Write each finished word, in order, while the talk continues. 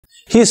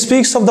He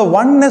speaks of the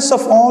oneness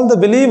of all the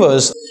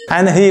believers,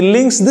 and he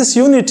links this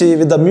unity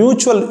with the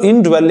mutual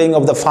indwelling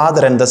of the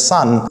Father and the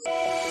Son.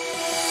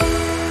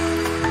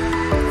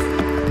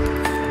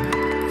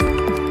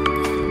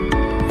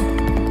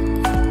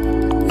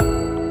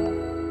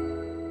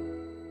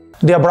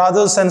 Dear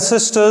brothers and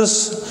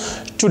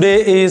sisters,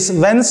 today is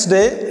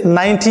Wednesday,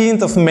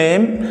 19th of May.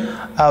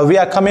 We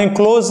are coming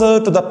closer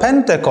to the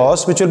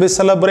Pentecost, which will be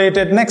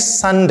celebrated next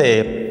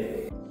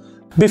Sunday.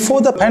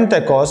 Before the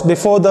Pentecost,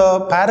 before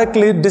the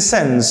Paraclete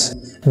descends,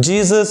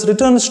 Jesus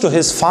returns to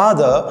his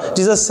Father.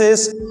 Jesus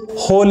says,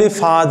 "Holy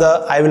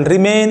Father, I will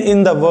remain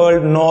in the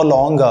world no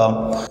longer.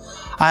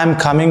 I am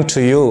coming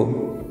to you."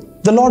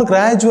 The Lord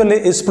gradually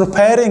is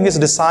preparing his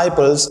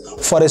disciples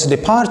for his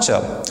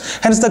departure.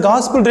 Hence, the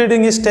gospel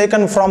reading is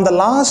taken from the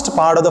last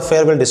part of the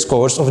Farewell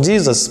Discourse of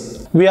Jesus.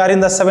 We are in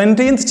the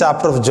 17th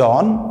chapter of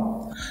John.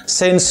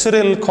 Saint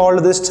Cyril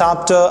called this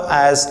chapter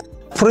as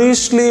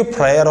priestly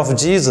prayer of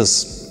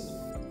Jesus.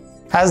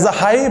 As the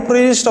high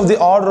priest of the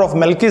order of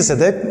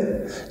Melchizedek,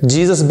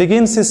 Jesus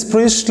begins his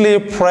priestly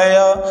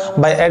prayer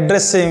by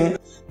addressing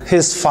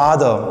his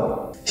Father.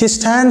 He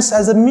stands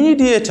as a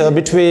mediator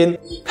between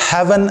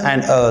heaven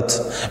and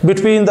earth,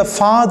 between the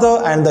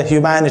Father and the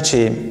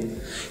humanity.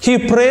 He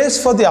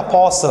prays for the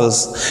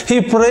apostles.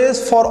 He prays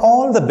for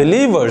all the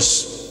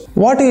believers.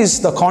 What is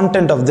the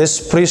content of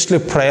this priestly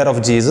prayer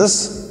of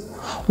Jesus?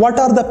 What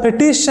are the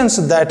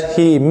petitions that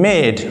he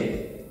made?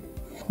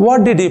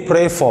 What did he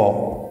pray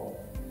for?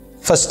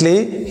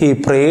 Firstly, he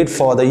prayed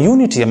for the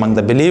unity among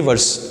the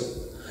believers.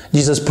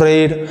 Jesus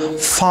prayed,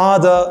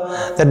 "Father,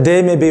 that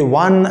they may be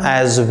one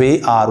as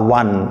we are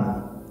one."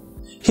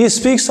 He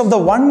speaks of the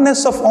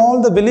oneness of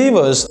all the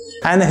believers,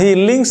 and he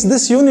links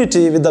this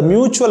unity with the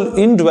mutual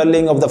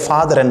indwelling of the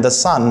Father and the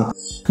Son.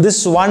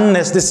 This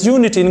oneness, this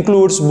unity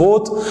includes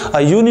both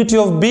a unity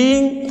of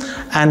being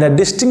and a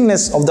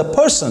distinctness of the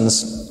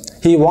persons.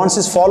 He wants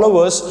his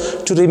followers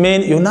to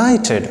remain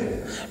united,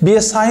 be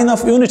a sign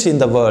of unity in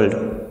the world.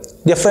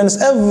 Dear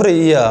friends, every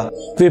year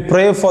we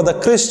pray for the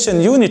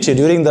Christian unity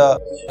during the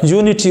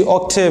Unity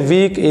Octave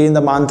week in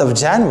the month of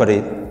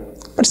January.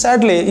 But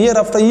sadly, year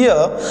after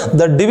year,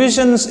 the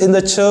divisions in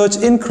the church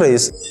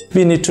increase.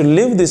 We need to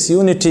live this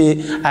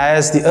unity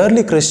as the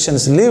early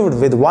Christians lived,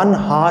 with one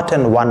heart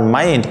and one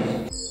mind.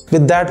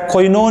 With that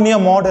koinonia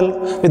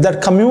model, with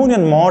that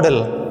communion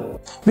model,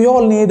 we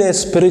all need a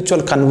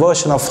spiritual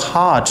conversion of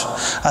heart,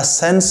 a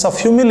sense of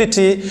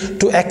humility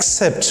to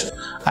accept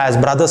as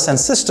brothers and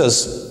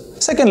sisters.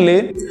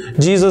 Secondly,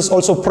 Jesus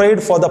also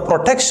prayed for the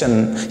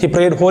protection. He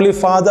prayed, "Holy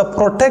Father,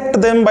 protect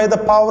them by the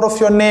power of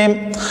your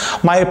name.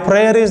 My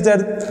prayer is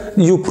that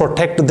you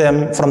protect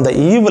them from the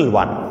evil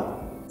one."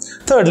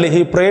 Thirdly,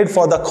 he prayed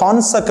for the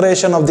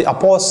consecration of the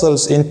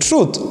apostles in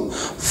truth.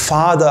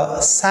 "Father,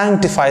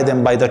 sanctify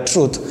them by the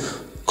truth."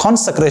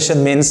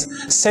 Consecration means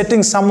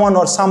setting someone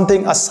or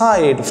something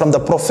aside from the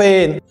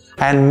profane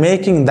and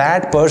making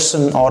that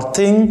person or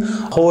thing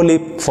holy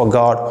for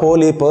God,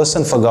 holy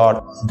person for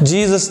God.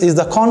 Jesus is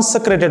the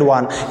consecrated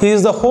one. He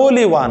is the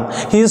holy one.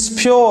 He is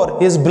pure.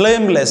 He is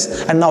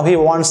blameless. And now he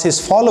wants his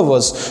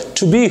followers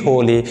to be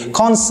holy,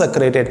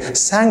 consecrated,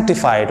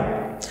 sanctified.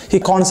 He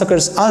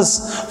consecrates us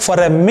for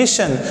a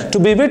mission to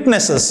be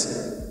witnesses.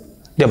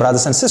 Dear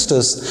brothers and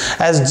sisters,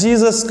 as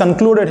Jesus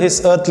concluded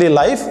his earthly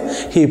life,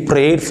 he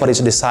prayed for his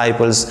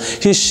disciples.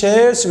 He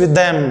shares with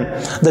them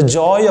the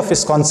joy of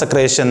his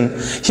consecration.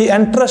 He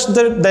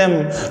entrusted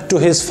them to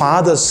his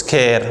Father's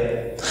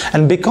care.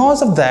 And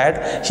because of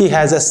that, he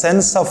has a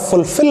sense of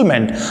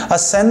fulfillment, a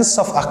sense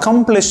of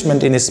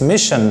accomplishment in his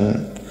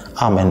mission.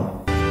 Amen.